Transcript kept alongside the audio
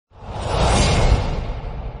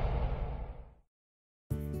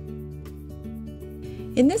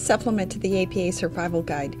In this supplement to the APA Survival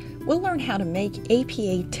Guide, we'll learn how to make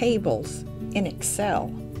APA tables in Excel.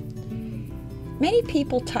 Many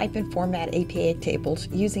people type and format APA tables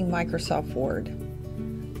using Microsoft Word.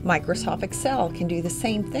 Microsoft Excel can do the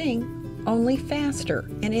same thing, only faster,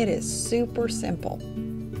 and it is super simple.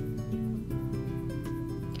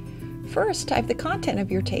 First, type the content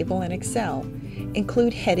of your table in Excel.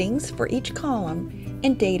 Include headings for each column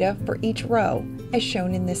and data for each row, as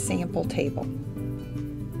shown in this sample table.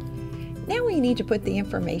 Now we need to put the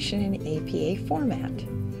information in APA format.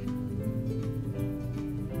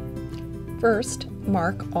 First,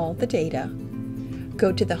 mark all the data.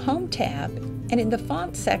 Go to the Home tab, and in the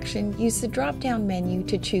Font section, use the drop-down menu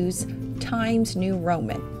to choose Times New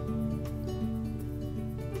Roman.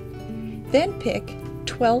 Then pick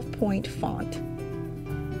 12-point font.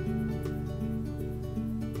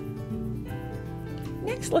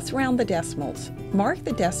 Next, let's round the decimals. Mark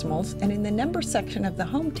the decimals, and in the Number section of the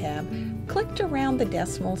Home tab, click to round the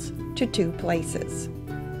decimals to 2 places.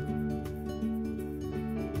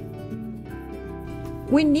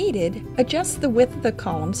 When needed, adjust the width of the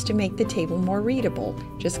columns to make the table more readable.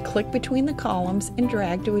 Just click between the columns and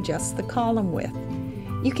drag to adjust the column width.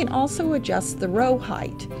 You can also adjust the row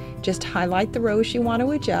height. Just highlight the rows you want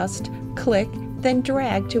to adjust, click, then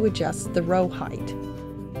drag to adjust the row height.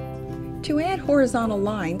 To add horizontal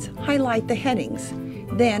lines, highlight the headings.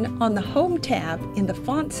 Then, on the Home tab in the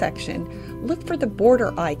Font section, look for the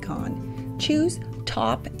border icon. Choose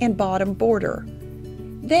Top and Bottom Border.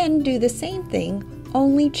 Then do the same thing,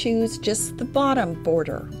 only choose just the bottom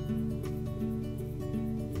border.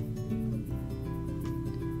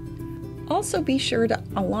 Also be sure to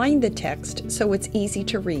align the text so it's easy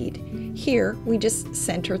to read. Here, we just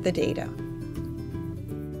center the data.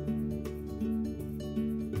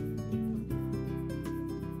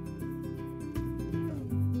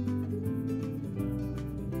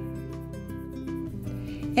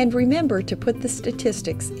 And remember to put the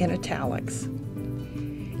statistics in italics.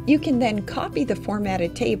 You can then copy the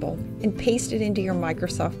formatted table and paste it into your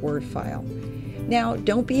Microsoft Word file. Now,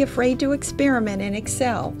 don't be afraid to experiment in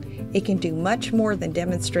Excel. It can do much more than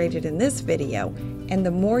demonstrated in this video, and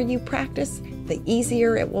the more you practice, the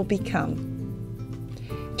easier it will become.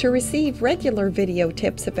 To receive regular video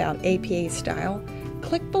tips about APA style,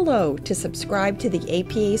 click below to subscribe to the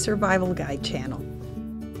APA Survival Guide channel.